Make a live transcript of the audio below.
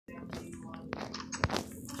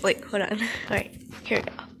Wait, hold on. Alright, here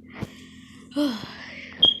we go.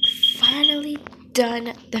 Finally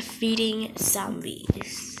done defeating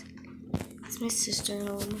zombies. Is my sister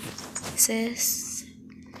home? Sis?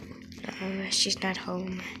 No, she's not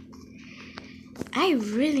home. I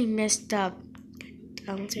really messed up.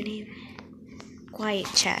 What's her name? Quiet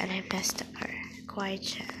Chat. I messed up her. Quiet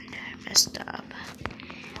Chat. I messed up.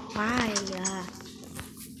 Why?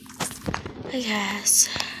 I guess.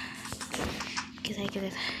 Because I could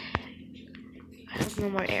have. I have no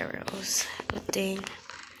more arrows. Good thing.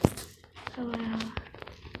 Oh well.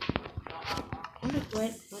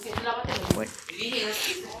 What?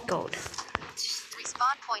 Gold.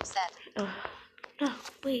 Respawn point set. Oh, no,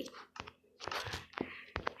 wait.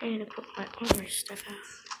 I need to put my armor stuff out.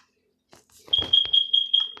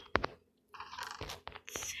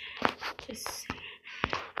 Just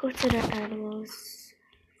go to the animals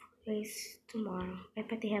place tomorrow. I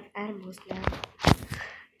bet they have animals now.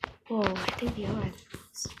 Whoa, I think they are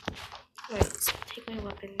animals. Wait, so take my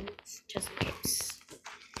weapons just in case.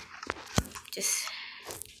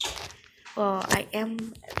 Well, I am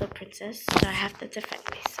the princess, so I have to defend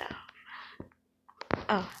myself.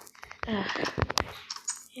 Oh,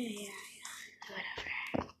 yeah,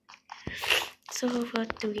 whatever. So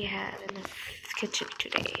what do we have in the kitchen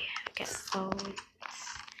today? I guess bones,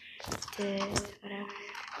 whatever.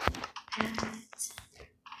 That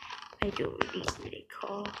I don't really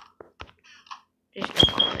call. There's no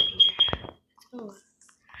call in here. Oh.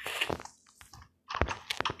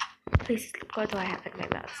 Please, what do I have in my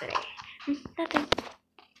mouth today? Nothing.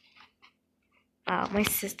 Wow, my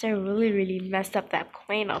sister really messed up that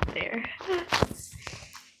plane up there.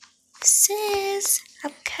 Sis,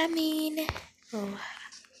 I'm coming. Oh,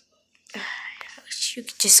 you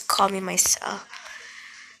could just call me myself.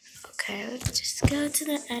 Okay, let's just go to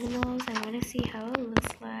the animals. I want to see how it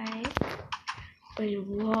looks like. Wait,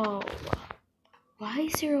 whoa. Why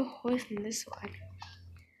is there a horse in this one?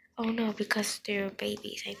 Oh no, because they're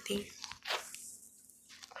babies, I think.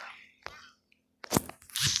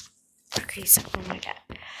 Okay, so, oh my god.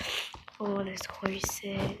 Oh, there's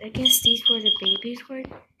horses. I guess these were the babies were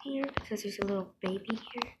here because there's a little baby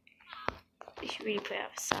here. We should really put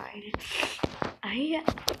up a sign.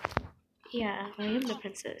 Yeah, I am the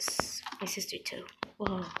princess. My sister too.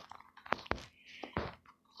 Whoa.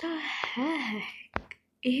 The heck?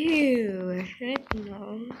 Ew. Heck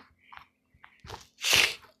no.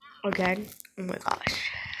 Again? Oh my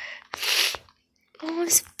gosh. Oh,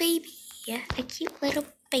 it's a baby. A cute little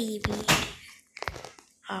baby.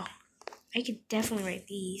 Oh. I could definitely write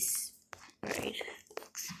these. Right.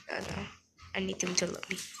 I need them to love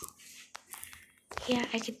me. Yeah,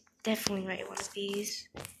 I could definitely write one of these.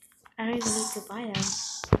 I don't even need to buy them.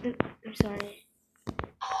 I'm sorry.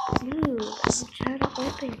 Dude, I'm trying to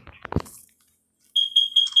open.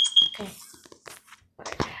 Okay.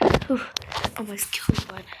 Whew, almost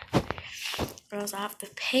killed one. Or else I have to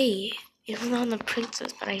pay. Even though I'm the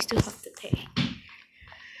princess, but I still have to pay.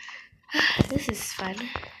 This is fun.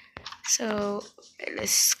 So, the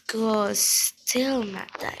school is still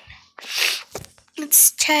not done.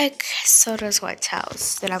 Let's check Soda's White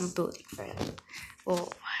House that I'm building for him.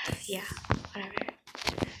 Well, yeah, whatever.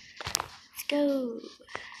 Let's go.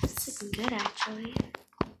 It's looking good, actually.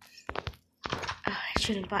 I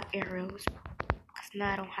shouldn't buy arrows, because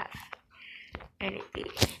now I don't have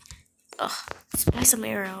anything. Let's buy some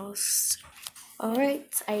arrows.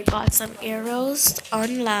 Alright, I bought some arrows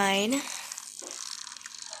online.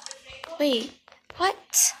 Wait,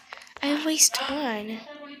 what? I waste one.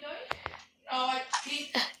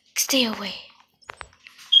 Stay away.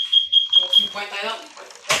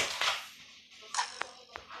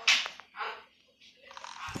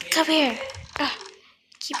 Come here.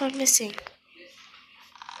 Keep on missing.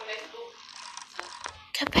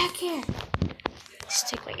 Come back here. Just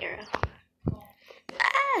take my arrow.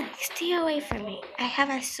 Stay away from me. I have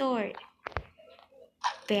a sword.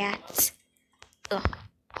 Bats.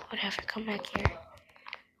 Whatever. Come back here.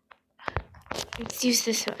 Let's use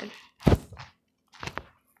this one.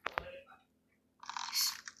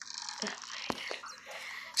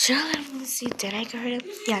 Should I let him sleep? Did I hurt him?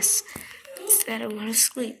 Yes. Instead, I want to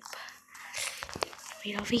sleep.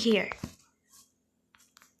 Wait over here.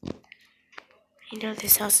 I know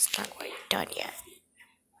this house is not quite done yet.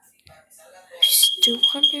 Still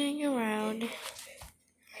wandering around.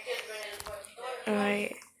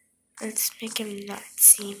 Alright. Let's make him not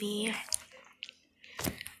see me.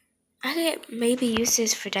 I could maybe use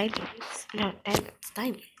this for diamonds. No,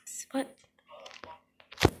 diamonds.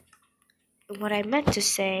 What I meant to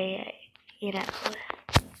say, it's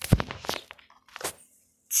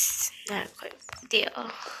not quite a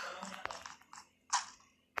deal.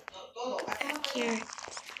 here.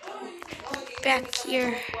 Back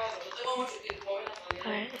here.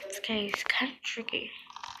 Alright, this guy is kind of tricky.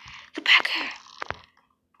 Get back here.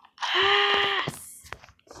 Ah!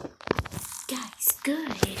 Guys,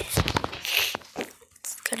 good.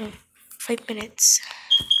 It's gonna 5 minutes.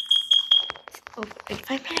 Oh, in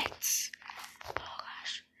 5 minutes. Oh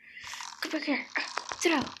gosh. Get back here.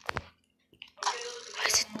 Sit down. Why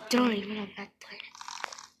is it throwing when I'm not playing?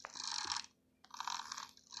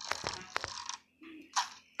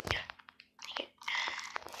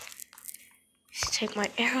 Let's take my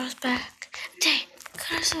arrows back. Dang,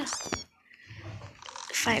 cut us.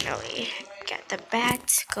 Finally, get the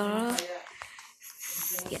bats, girl.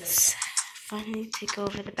 Yes, finally take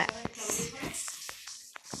over the bats.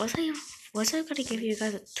 Was I gonna give you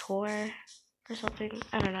guys a tour or something?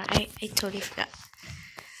 I don't know. I totally forgot.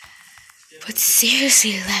 But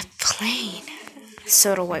seriously, that plane.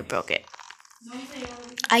 Soda White broke it.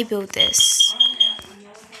 I built this.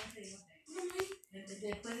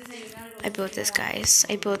 Guys.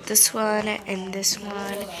 I built this one and this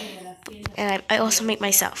one. And I also make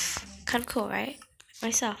myself. Kind of cool, right?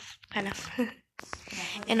 Myself, kind of.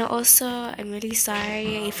 And also, I'm really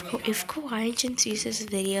sorry if Kawaii sees this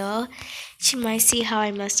video, she might see how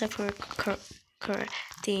I messed up her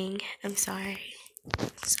thing. I'm sorry.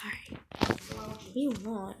 What do you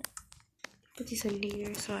want? Put these in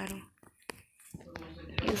here so I don't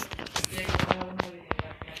use them.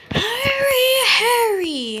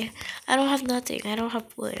 Hurry! I don't have nothing. I don't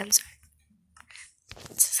have wood. I'm sorry.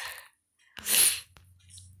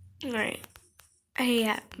 Alright.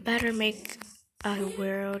 I better make a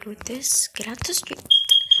world with this. Get out the street.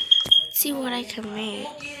 See what I can make.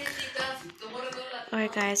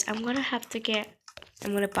 Alright guys, I'm gonna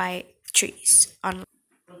buy trees online.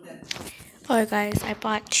 Alright guys, I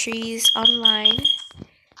bought trees online.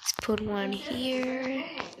 Let's put one here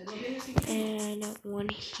and one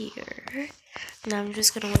here. Now I'm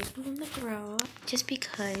just gonna wait for them to grow just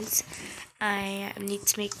because I need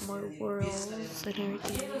to make more worlds and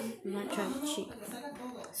everything. I'm not trying to cheat.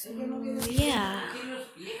 So yeah,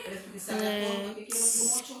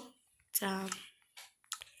 let's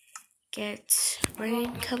get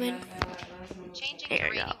rain coming. There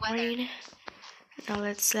we go, rain. Now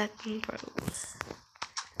let's let them grow.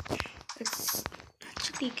 Let's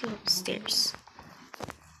actually go upstairs.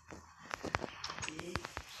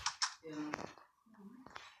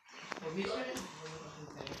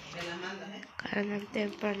 Got them there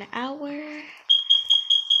for an hour.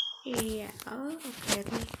 Yeah, oh, okay, I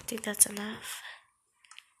don't think that's enough.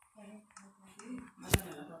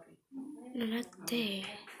 No, not there.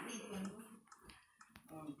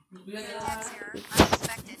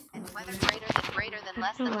 Unexpected and weather greater than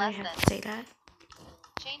less than less than. Say that.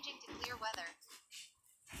 Changing to clear weather.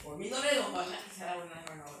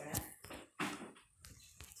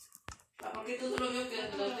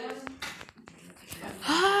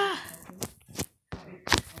 Ah!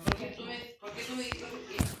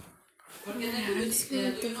 I'm just gonna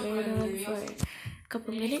let the rain on for a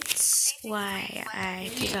couple minutes while I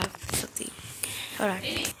take off something. Hold on.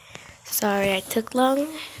 Sorry I took long.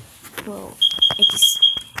 Well,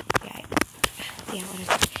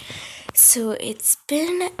 whatever. So it's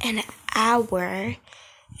been an hour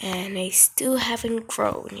and I still haven't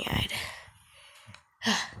grown yet.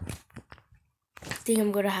 I think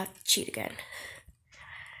I'm gonna have to cheat again.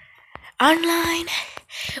 Online,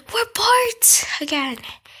 we're bored again.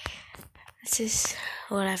 This is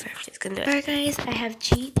whatever. I'm just gonna do it. Alright, guys, I have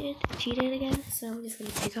cheated again. So I'm just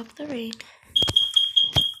gonna take off the rain.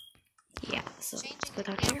 Yeah, so let's go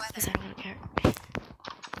down here because I don't want to care.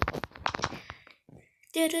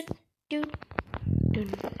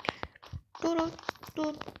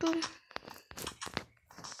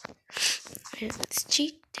 Let's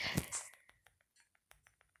cheat.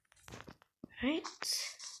 Right.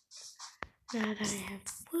 Now that I have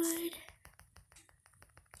wood,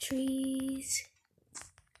 trees,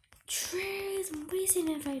 I'm wasting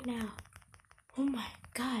it right now. Oh my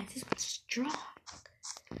god, this one's strong.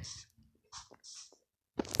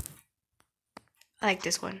 I like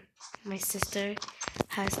this one. My sister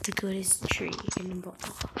has the goodest tree in the ball,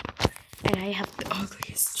 and I have the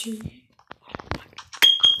ugliest tree. Oh my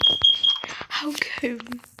god. How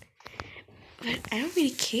come? But I don't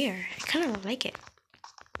really care. I kind of like it.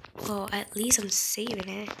 Well, at least I'm saving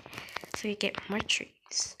it so you get more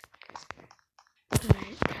trees.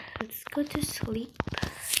 Alright, let's go to sleep.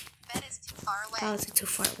 Bed is too far away. How is it too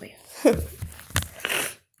far away?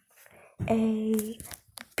 A,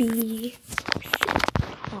 B,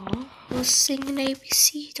 oh, we'll sing an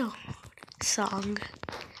ABC song.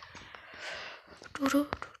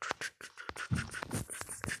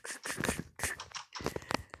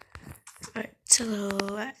 So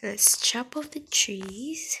let's chop off the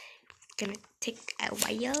trees. Gonna take a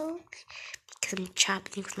while because I'm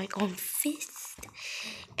chopping with my own fist,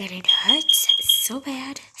 and it hurts so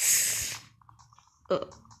bad. Oh.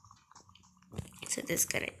 So this is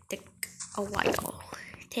gonna take a while.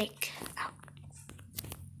 Take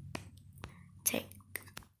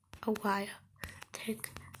a while. Take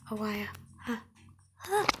a while. Huh.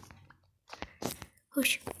 Huh.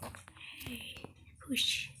 Whoosh. Hey.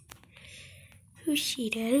 Whoosh. Whooshy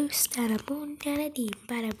da doo, stada boom, da dee,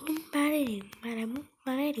 bada boom, bada doo, bada boom,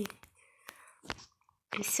 bada doo.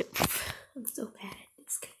 I'm so bad at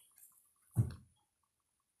this game.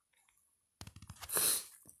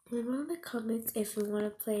 Let me know in the comments if you want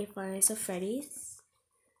to play Five Nights at Freddy's.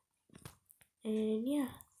 And yeah.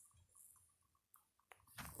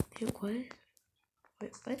 Wait, what?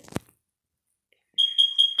 Wait, what?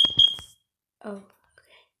 Oh,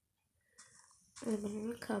 okay. Let me know in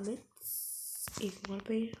the comments if you want to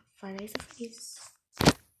play Five Nights at Freddy's.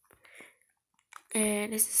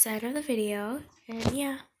 And this is the end of the video. And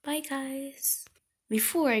yeah, bye guys.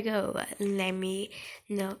 Before I go, let me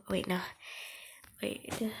know. Wait, no. Wait.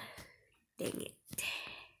 Dang it.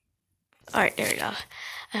 Alright, there we go.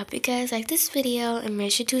 I hope you guys like this video and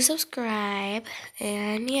make sure to subscribe.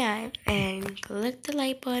 And yeah, and click the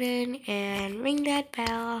like button and ring that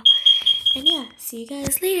bell. And yeah, see you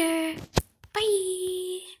guys later.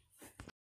 Bye.